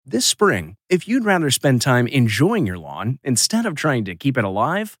This spring, if you'd rather spend time enjoying your lawn instead of trying to keep it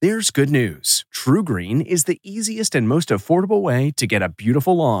alive, there's good news. TruGreen is the easiest and most affordable way to get a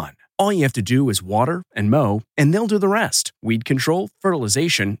beautiful lawn. All you have to do is water and mow, and they'll do the rest. Weed control,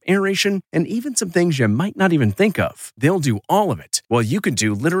 fertilization, aeration, and even some things you might not even think of. They'll do all of it, while you can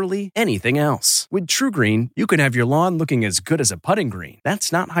do literally anything else. With TruGreen, you can have your lawn looking as good as a putting green.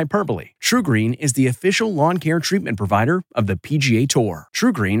 That's not hyperbole. TruGreen is the official lawn care treatment provider of the PGA Tour.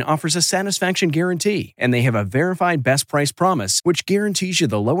 TruGreen offers a satisfaction guarantee, and they have a verified best price promise, which guarantees you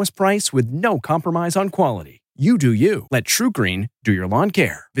the lowest price with no compromise on quality. You do you. Let TruGreen do your lawn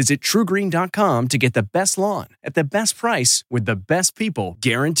care. Visit TruGreen.com to get the best lawn at the best price with the best people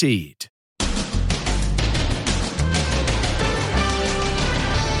guaranteed.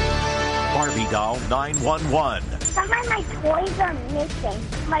 Barbie Doll 911. Some of my toys are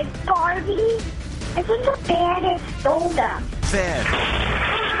missing. My Barbie, I think the bandit stole them. Then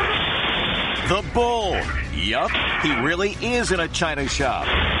the bull. Yup, he really is in a china shop.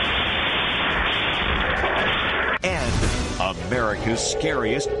 And America's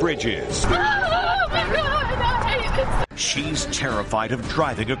scariest bridges. Oh my God, I hate it. She's terrified of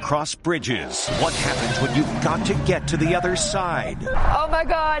driving across bridges. What happens when you've got to get to the other side? Oh my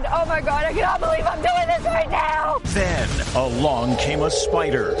God, I cannot believe I'm doing this right now. Then along came a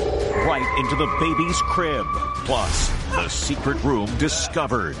spider right into the baby's crib. Plus, the secret room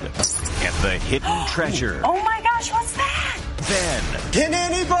discovered and the hidden treasure. Oh my gosh, what's that? Then, can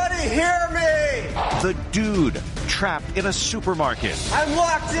anybody hear me? The dude trapped in a supermarket. I'm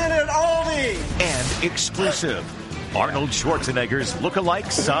locked in at Aldi. And exclusive, Arnold Schwarzenegger's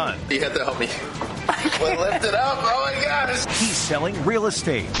look-alike son. You have to help me. Lift it up. Oh my gosh. He's selling real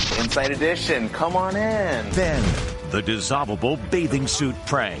estate. Inside edition. Come on in. Then, the dissolvable bathing suit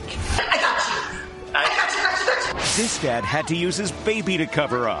prank. I got you. This dad had to use his baby to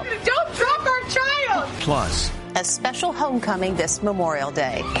cover up. Don't drop our child. Plus, a special homecoming this Memorial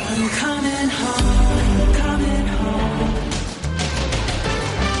Day. I'm coming home, coming home.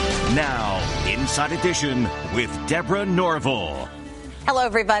 Now, Inside Edition with Deborah Norville. Hello,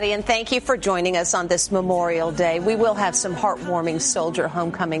 everybody, and thank you for joining us on this Memorial Day. We will have some heartwarming soldier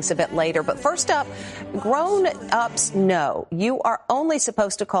homecomings a bit later. But first up, grown-ups know you are only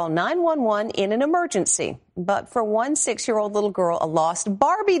supposed to call 911 in an emergency. But for one 6-year-old little girl, a lost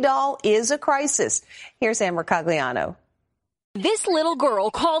Barbie doll is a crisis. Here's Ann Mercogliano. This little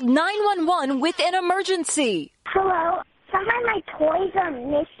girl called 911 with an emergency. Hello, some of my toys are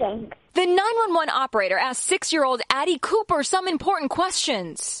missing. The 911 operator asked 6-year-old Addie Cooper some important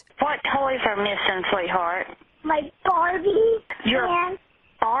questions. What toys are missing, sweetheart? My Barbie. Your and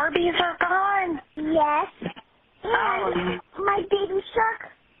Barbies are gone? Yes. And my baby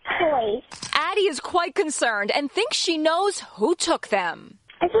shark toys. Addie is quite concerned and thinks she knows who took them.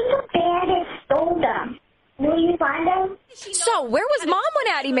 I think the bandit stole them. Will you find them? So, where was Mom when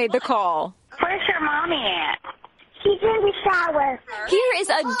Addie made the call? Where's your mommy at? She's in the shower. Here is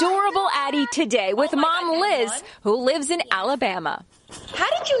adorable Addie today with Mom Liz, who lives in Alabama. How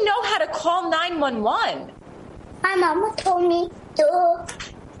did you know how to call 911? My mama told me to.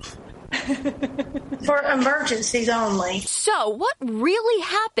 For emergencies only. So, what really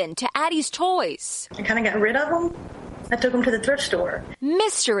happened to Addie's toys? I kind of got rid of them. I took them to the thrift store.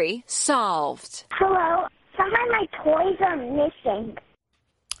 Mystery solved. Hello, some of my toys are missing.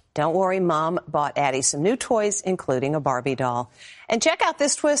 Don't worry, Mom bought Addie some new toys, including a Barbie doll. And check out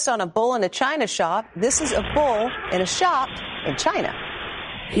this twist on a bull in a china shop. This is a bull in a shop in China.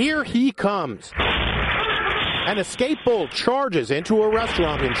 Here he comes. An escape bull charges into a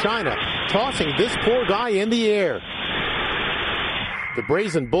restaurant in China, tossing this poor guy in the air. The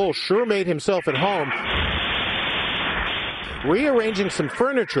brazen bull sure made himself at home, rearranging some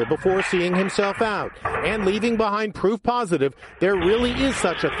furniture before seeing himself out, and leaving behind proof positive there really is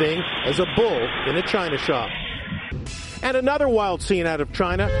such a thing as a bull in a china shop. And another wild scene out of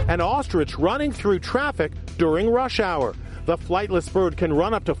China, an ostrich running through traffic during rush hour. The flightless bird can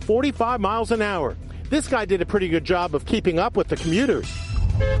run up to 45 miles an hour. This guy did a pretty good job of keeping up with the commuters.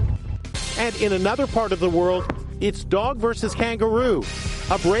 And in another part of the world, it's dog versus kangaroo.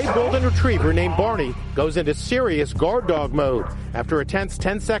 A brave golden retriever named Barney goes into serious guard dog mode. After a tense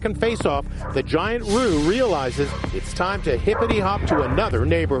 10-second face-off, the giant Roo realizes it's time to hippity-hop to another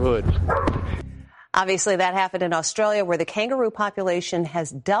neighborhood. Obviously, that happened in Australia, where the kangaroo population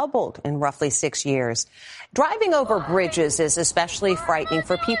has doubled in roughly 6 years. Driving over bridges is especially frightening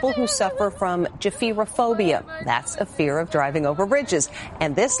for people who suffer from japherophobia. That's a fear of driving over bridges.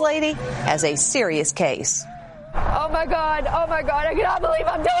 And this lady has a serious case. Oh my God, I cannot believe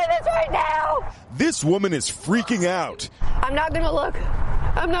I'm doing this right now. This woman is freaking out. I'm not going to look.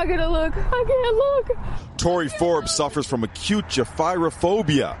 I'm not gonna look. I can't look. Tori Forbes suffers from acute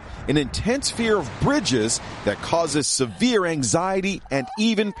gyrophobia, an intense fear of bridges that causes severe anxiety and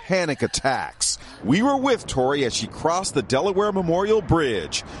even panic attacks. We were with Tori as she crossed the Delaware Memorial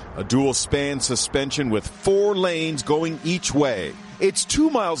Bridge, a dual-span suspension with 4 lanes going each way. It's 2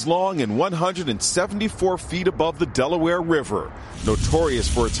 miles long and 174 feet above the Delaware River. Notorious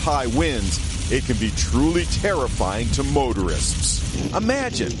for its high winds, it can be truly terrifying to motorists.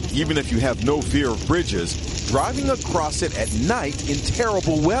 Imagine, even if you have no fear of bridges, driving across it at night in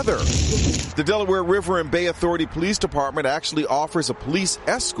terrible weather. The Delaware River and Bay Authority Police Department actually offers a police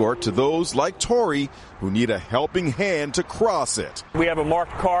escort to those like Tori who need a helping hand to cross it. We have a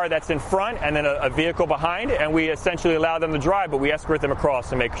marked car that's in front and then a vehicle behind, and we essentially allow them to drive, but we escort them across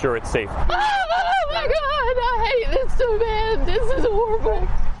to make sure it's safe. Oh my God, I hate this so bad. This is horrible.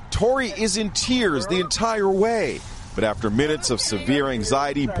 Tori is in tears the entire way. But after minutes of severe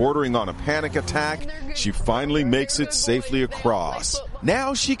anxiety bordering on a panic attack, she finally makes it safely across.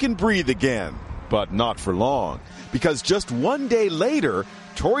 Now she can breathe again, but not for long, because just one day later,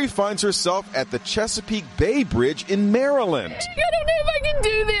 Tori finds herself at the Chesapeake Bay Bridge in Maryland. I don't know if I can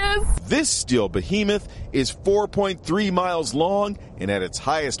do this. This steel behemoth is 4.3 miles long and at its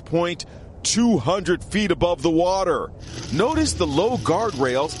highest point, 200 feet above the water. Notice the low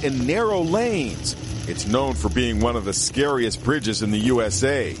guardrails and narrow lanes. It's known for being one of the scariest bridges in the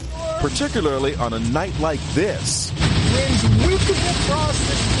USA, particularly on a night like this. Winds whipping across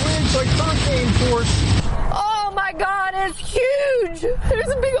this bridge like hurricane force. Oh my God, it's huge. There's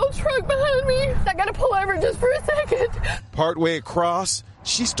a big old truck behind me. I gotta pull over just for a second. Partway across,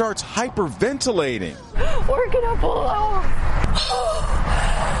 she starts hyperventilating. Where can I pull off?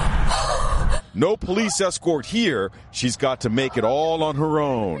 No police escort here. She's got to make it all on her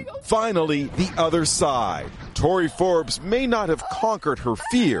own. Finally, the other side. Tori Forbes may not have conquered her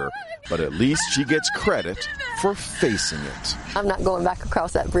fear, but at least she gets credit for facing it. I'm not going back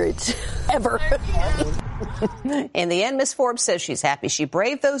across that bridge, ever. In the end, Miss Forbes says she's happy she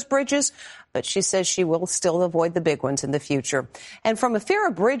braved those bridges, but she says she will still avoid the big ones in the future. And from a fear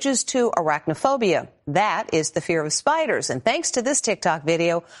of bridges to arachnophobia, that is the fear of spiders. And thanks to this TikTok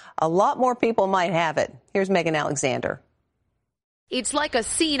video, a lot more people might have it. Here's Megan Alexander. It's like a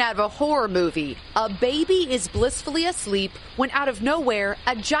scene out of a horror movie. A baby is blissfully asleep when out of nowhere,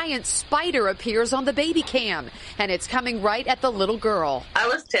 a giant spider appears on the baby cam, and it's coming right at the little girl. I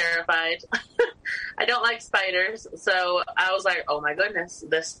was terrified. I don't like spiders, so I was like, oh my goodness,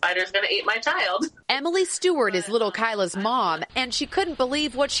 this spider's going to eat my child. Emily Stewart is little Kyla's mom, and she couldn't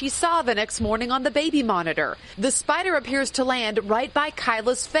believe what she saw the next morning on the baby monitor. The spider appears to land right by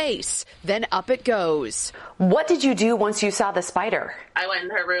Kyla's face. Then up it goes. What did you do once you saw the spider? I went in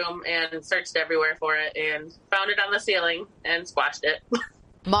her room and searched everywhere for it and found it on the ceiling and squashed it.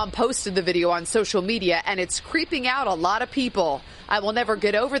 Mom posted the video on social media, and it's creeping out a lot of people. I will never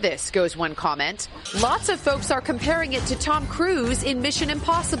get over this, goes one comment. Lots of folks are comparing it to Tom Cruise in Mission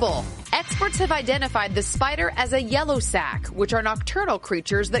Impossible. Experts have identified the spider as a yellow sac, which are nocturnal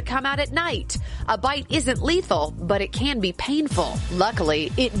creatures that come out at night. A bite isn't lethal, but it can be painful.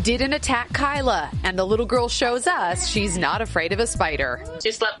 Luckily, it didn't attack Kyla, and the little girl shows us she's not afraid of a spider.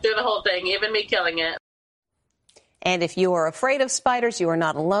 She slept through the whole thing, even me killing it. And if you are afraid of spiders, you are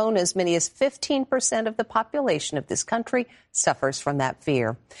not alone. As many as 15% of the population of this country suffers from that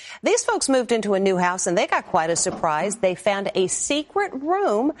fear. These folks moved into a new house, and they got quite a surprise. They found a secret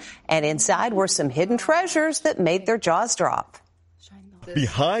room, and inside were some hidden treasures that made their jaws drop.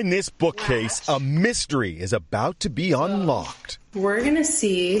 Behind this bookcase, a mystery is about to be unlocked. We're going to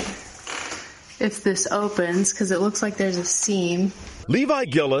see if this opens, because it looks like there's a seam. Levi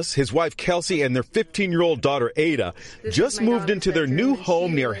Gillis, his wife Kelsey, and their 15-year-old daughter Ada just moved into their new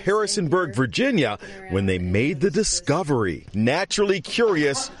home near Harrisonburg, Virginia, when they made the discovery. Naturally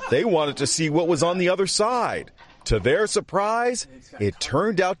curious, they wanted to see what was on the other side. To their surprise, it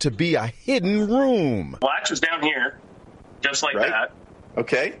turned out to be a hidden room. Latch was down here, just like that.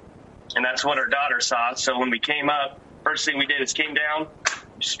 Okay. And that's what our daughter saw. So when we came up, first thing we did is came down,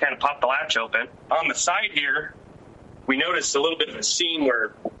 just kind of popped the latch open. On the side here, we noticed a little bit of a seam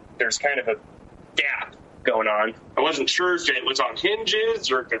where there's kind of a gap going on. I wasn't sure if it was on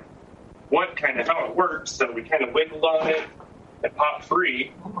hinges or how it works, so we kind of wiggled on it and popped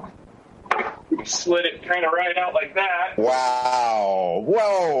free. We slid it kind of right out like that. Wow.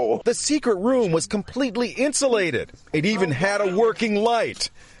 Whoa. The secret room was completely insulated. It even had a working light.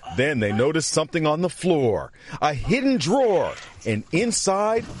 Then they noticed something on the floor, a hidden drawer, and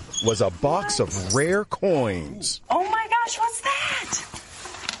inside was a box of rare coins. Oh my gosh, what's that?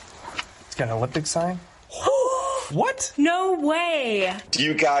 It's got an elliptic sign. What? No way. Do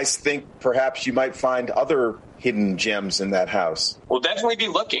you guys think perhaps you might find other hidden gems in that house? We'll definitely be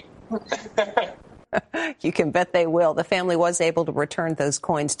looking. You can bet they will. The family was able to return those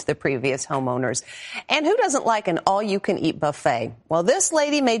coins to the previous homeowners. And who doesn't like an all-you-can-eat buffet? Well, this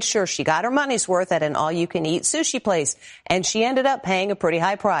lady made sure she got her money's worth at an all-you-can-eat sushi place, and she ended up paying a pretty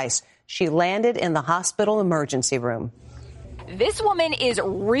high price. She landed in the hospital emergency room. This woman is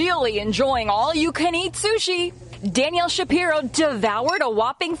really enjoying all-you-can-eat sushi. Danielle Shapiro devoured a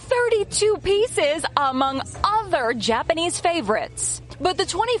whopping 32 pieces, among other Japanese favorites. But the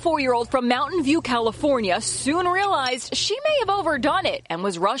 24-year-old from Mountain View, California, soon realized she may have overdone it and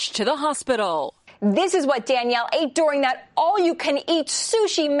was rushed to the hospital. This is what Danielle ate during that all-you-can-eat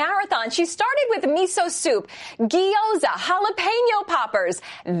sushi marathon. She started with miso soup, gyoza, jalapeno poppers,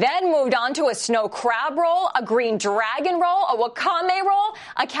 then moved on to a snow crab roll, a green dragon roll, a wakame roll,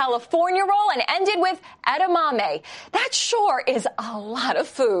 a California roll, and ended with edamame. That sure is a lot of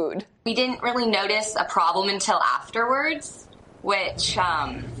food. We didn't really notice a problem until afterwards, which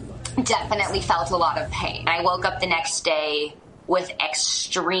definitely felt a lot of pain. I woke up the next day with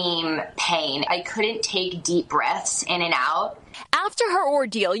extreme pain. I couldn't take deep breaths in and out. After her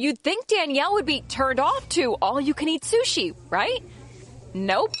ordeal, you'd think Danielle would be turned off to all-you-can-eat sushi, right?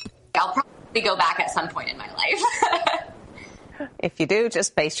 Nope. I'll probably go back at some point in my life. If you do,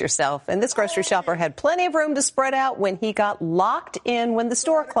 just pace yourself. And this grocery shopper had plenty of room to spread out when he got locked in when the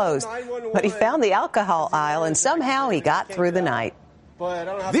store closed. But he found the alcohol aisle, and somehow he got through the night.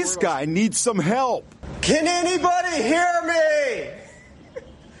 This guy needs some help. Can anybody hear me?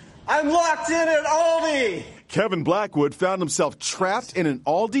 I'm locked in at Aldi. Kevin Blackwood found himself trapped in an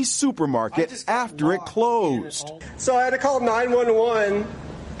Aldi supermarket after it closed. So I had to call 911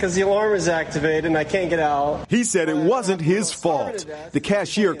 because the alarm is activated and I can't get out. He said it wasn't his fault. The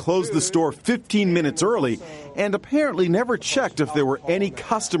cashier closed the store 15 minutes early and apparently never checked if there were any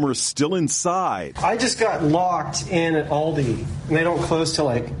customers still inside. I just got locked in at Aldi and they don't close till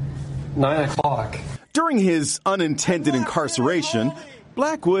like 9 o'clock. During his unintended incarceration,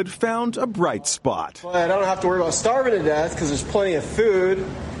 Blackwood found a bright spot. But I don't have to worry about starving to death because there's plenty of food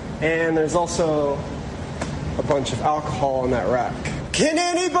and there's also a bunch of alcohol in that rack. Can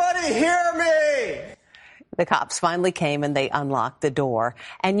anybody hear me? The cops finally came and they unlocked the door.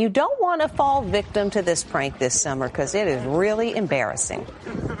 And you don't want to fall victim to this prank this summer because it is really embarrassing.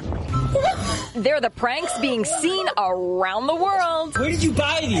 They're the pranks being seen around the world. Where did you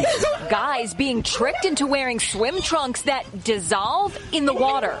buy these? Guys being tricked into wearing swim trunks that dissolve in the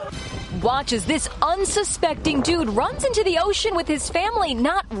water. Watch as this unsuspecting dude runs into the ocean with his family,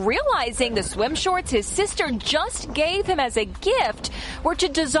 not realizing the swim shorts his sister just gave him as a gift were to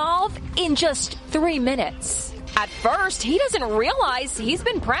dissolve in just 3 minutes. At first, he doesn't realize he's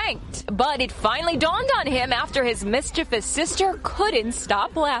been pranked, but it finally dawned on him after his mischievous sister couldn't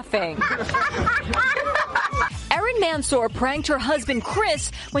stop laughing. Erin Mansour pranked her husband Chris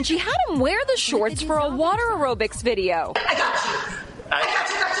when she had him wear the shorts for a water aerobics video. I got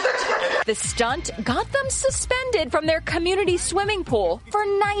you. The stunt got them suspended from their community swimming pool for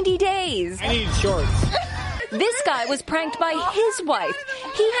 90 days. I need shorts. This guy was pranked by his wife.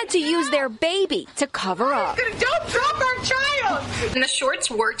 He had to use their baby to cover up. Don't drop our child! And the shorts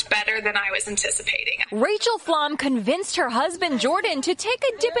worked better than I was anticipating. Rachel Flom convinced her husband Jordan to take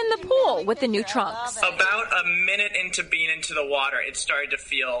a dip in the pool with the new trunks. About a minute into being into the water, it started to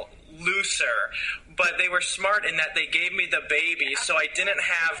feel looser. But they were smart in that they gave me the baby, so I didn't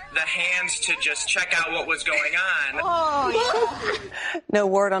have the hands to just check out what was going on. No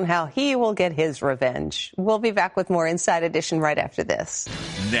word on how he will get his revenge. We'll be back with more Inside Edition right after this.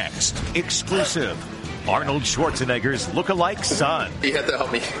 Next, exclusive. Arnold Schwarzenegger's look-alike son. You have to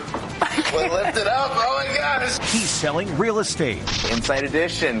help me. Well, lift it up. Oh, my gosh. He's selling real estate. Inside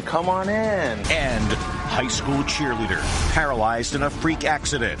Edition. Come on in. And high school cheerleader, paralyzed in a freak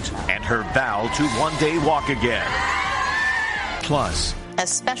accident, and her vow to one day walk again. Plus, a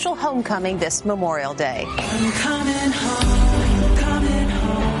special homecoming this Memorial Day. I'm coming home, coming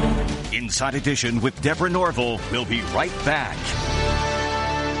home. Inside Edition with Deborah Norville. We'll be right back.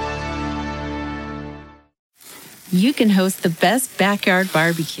 You can host the best backyard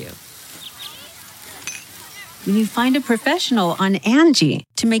barbecue when you find a professional on Angie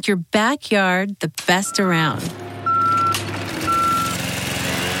to make your backyard the best around.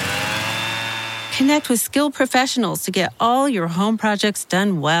 Connect with skilled professionals to get all your home projects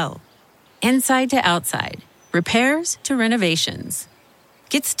done well. Inside to outside, repairs to renovations.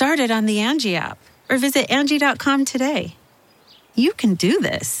 Get started on the Angie app or visit Angie.com today. You can do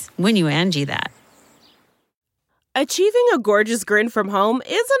this when you Angie that. Achieving a gorgeous grin from home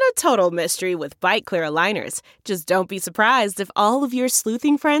isn't a total mystery with Byte Clear aligners. Just don't be surprised if all of your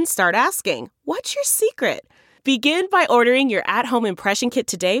sleuthing friends start asking, "What's your secret?" Begin by ordering your at-home impression kit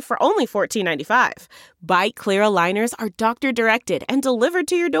today for only $14.95. Byte Clear aligners are doctor-directed and delivered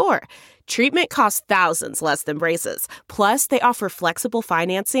to your door. Treatment costs thousands less than braces. Plus, they offer flexible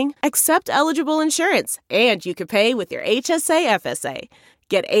financing, accept eligible insurance, and you can pay with your HSA FSA.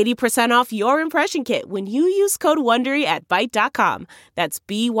 Get 80% off your impression kit when you use code WONDERY at Byte.com. That's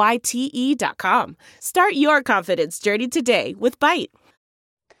BYTE.com. Start your confidence journey today with Byte.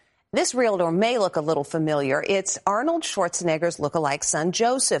 This realtor may look a little familiar. It's Arnold Schwarzenegger's lookalike son,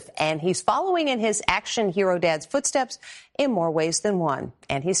 Joseph, and he's following in his action hero dad's footsteps in more ways than one.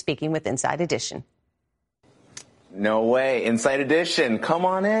 And he's speaking with Inside Edition. No way. Inside Edition, come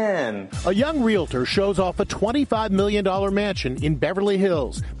on in. A young realtor shows off a $25 million mansion in Beverly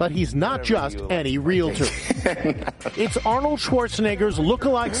Hills, but he's not just any realtor. It's Arnold Schwarzenegger's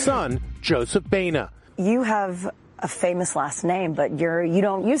lookalike son, Joseph Baena. You have a famous last name, but you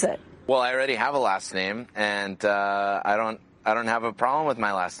don't use it. Well, I already have a last name, and I don't have a problem with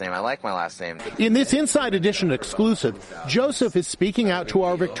my last name. I like my last name. In this Inside Edition exclusive, Joseph is speaking out to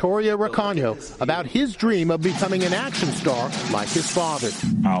our Victoria Racano about his dream of becoming an action star like his father.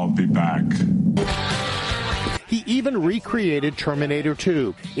 I'll be back. He even recreated Terminator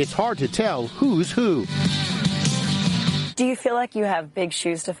 2. It's hard to tell who's who. Do you feel like you have big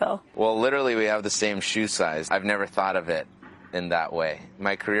shoes to fill? Well, literally, we have the same shoe size. I've never thought of it in that way.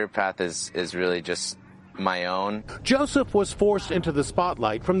 My career path is really just my own. Joseph was forced into the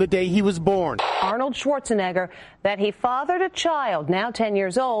spotlight from the day he was born. Arnold Schwarzenegger, that he fathered a child, now 10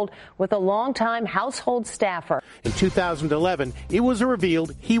 years old, with a longtime household staffer. In 2011, it was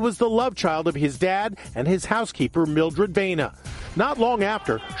revealed he was the love child of his dad and his housekeeper, Mildred Baena. Not long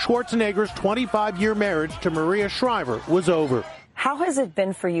after, Schwarzenegger's 25-year marriage to Maria Shriver was over. How has it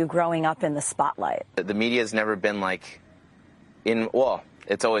been for you growing up in the spotlight? The media's never been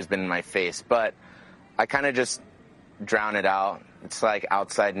it's always been in my face, but I kind of just drown it out. It's like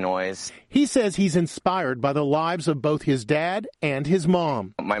outside noise. He says he's inspired by the lives of both his dad and his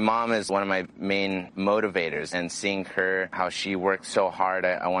mom. My mom is one of my main motivators, and seeing her, how she worked so hard,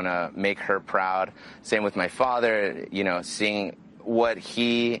 I want to make her proud. Same with my father, seeing what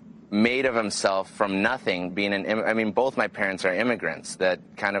he made of himself from nothing, both my parents are immigrants that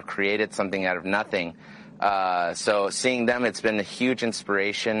kind of created something out of nothing. So seeing them, it's been a huge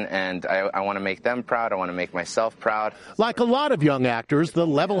inspiration, and I want to make them proud. I want to make myself proud. Like a lot of young actors, the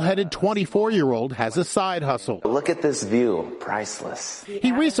level-headed 24-year-old has a side hustle. Look at this view. Priceless.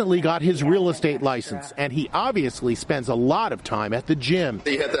 He recently got his real estate license, and he obviously spends a lot of time at the gym.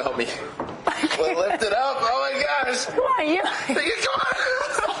 You have to help me. Well, lift it up. Oh, my gosh. Come on, you. Come on.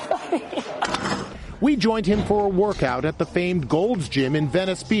 We joined him for a workout at the famed Gold's Gym in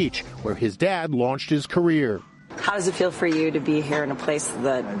Venice Beach, where his dad launched his career. How does it feel for you to be here in a place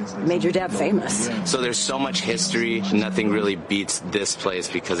that made your dad famous? So there's so much history. Nothing really beats this place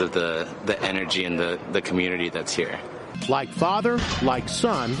because of the energy and the community that's here. Like father, like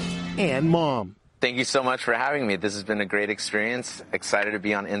son, and mom. Thank you so much for having me. This has been a great experience. Excited to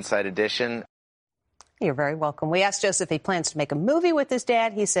be on Inside Edition. You're very welcome. We asked Joseph if he plans to make a movie with his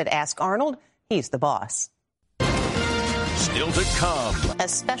dad. He said, ask Arnold. He's the boss. Still to come. A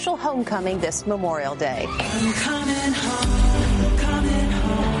special homecoming this Memorial Day. I'm coming home, coming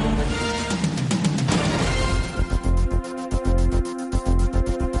home.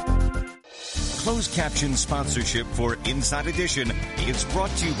 Closed caption sponsorship for Inside Edition is brought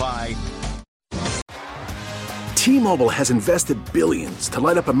to you by T-Mobile has invested billions to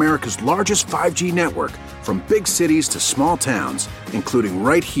light up America's largest 5G network, from big cities to small towns, including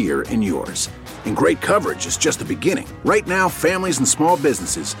right here in yours. And great coverage is just the beginning. Right now, families and small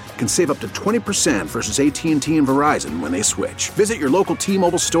businesses can save up to 20% versus AT&T and Verizon when they switch. Visit your local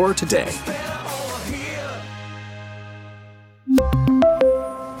T-Mobile store today.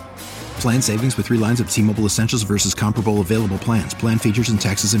 Plan savings with 3 lines of T-Mobile Essentials versus comparable available plans. Plan features and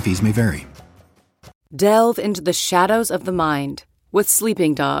taxes and fees may vary. Delve into the shadows of the mind with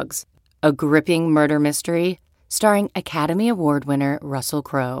Sleeping Dogs, a gripping murder mystery starring Academy Award winner Russell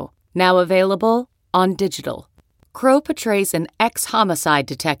Crowe. Now available on digital. Crowe portrays an ex-homicide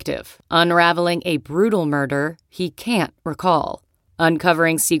detective unraveling a brutal murder he can't recall.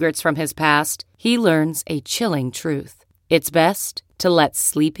 Uncovering secrets from his past, he learns a chilling truth. It's best to let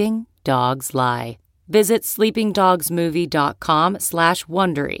sleeping dogs lie. Visit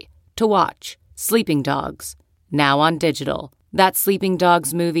sleepingdogsmovie.com/Wondery to watch Sleeping Dogs, now on digital. That's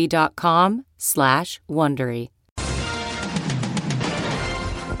sleepingdogsmovie.com/Wondery.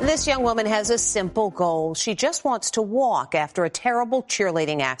 This young woman has a simple goal. She just wants to walk after a terrible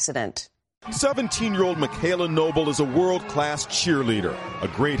cheerleading accident. 17-year-old Michaela Noble is a world-class cheerleader, a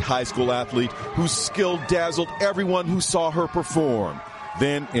great high school athlete whose skill dazzled everyone who saw her perform.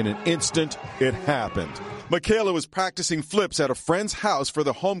 Then, in an instant, it happened. Michaela was practicing flips at a friend's house for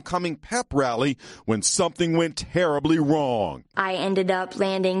the homecoming pep rally when something went terribly wrong. I ended up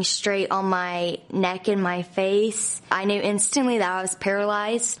landing straight on my neck and my face. I knew instantly that I was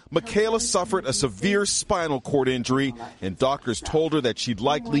paralyzed. Michaela suffered a severe spinal cord injury, and doctors told her that she'd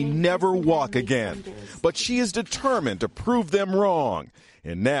likely never walk again. But she is determined to prove them wrong.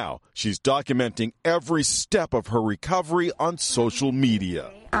 And now she's documenting every step of her recovery on social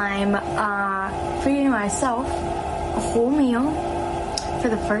media. I'm feeding myself a whole meal for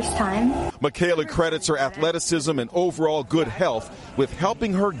the first time. Michaela credits her athleticism and overall good health with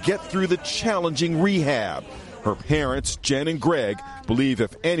helping her get through the challenging rehab. Her parents, Jen and Greg, believe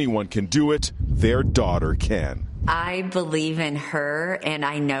if anyone can do it, their daughter can. I believe in her, and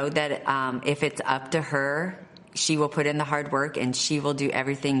I know that if it's up to her, she will put in the hard work and she will do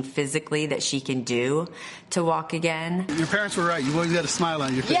everything physically that she can do to walk again. Your parents were right. You've always got a smile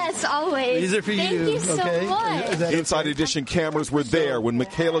on your face. Yes, always. These are for Thank you so much. Inside Edition cameras were there when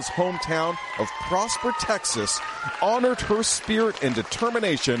Michaela's hometown of Prosper, Texas, honored her spirit and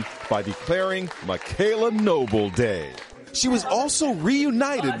determination by declaring Michaela Noble Day. She was also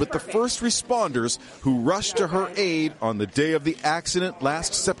reunited with the first responders who rushed to her aid on the day of the accident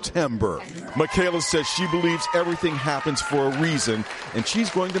last September. Michaela says she believes everything happens for a reason, and she's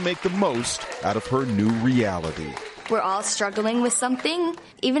going to make the most out of her new reality. We're all struggling with something.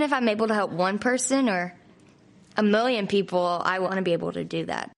 Even if I'm able to help one person or a million people, I want to be able to do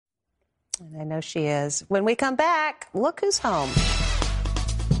that. And I know she is. When we come back, look who's home.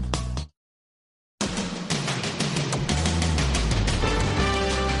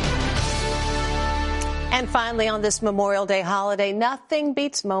 And finally, on this Memorial Day holiday, nothing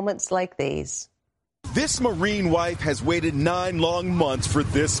beats moments like these. This Marine wife has waited 9 long months for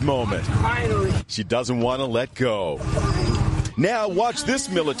this moment. Finally. She doesn't want to let go. Now watch this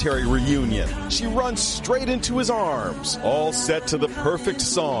military reunion. She runs straight into his arms, all set to the perfect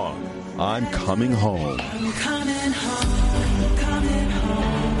song, I'm Coming Home. I'm coming home, coming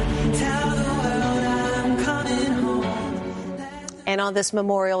home. Tell the world I'm coming home. And on this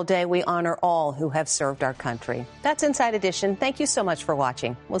Memorial Day, we honor all who have served our country. That's Inside Edition. Thank you so much for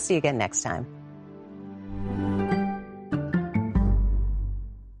watching. We'll see you again next time.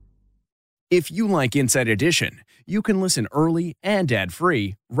 If you like Inside Edition, you can listen early and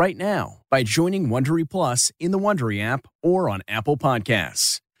ad-free right now by joining Wondery Plus in the Wondery app or on Apple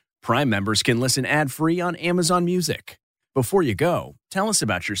Podcasts. Prime members can listen ad-free on Amazon Music. Before you go, tell us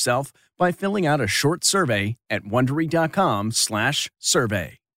about yourself by filling out a short survey at Wondery.com/survey.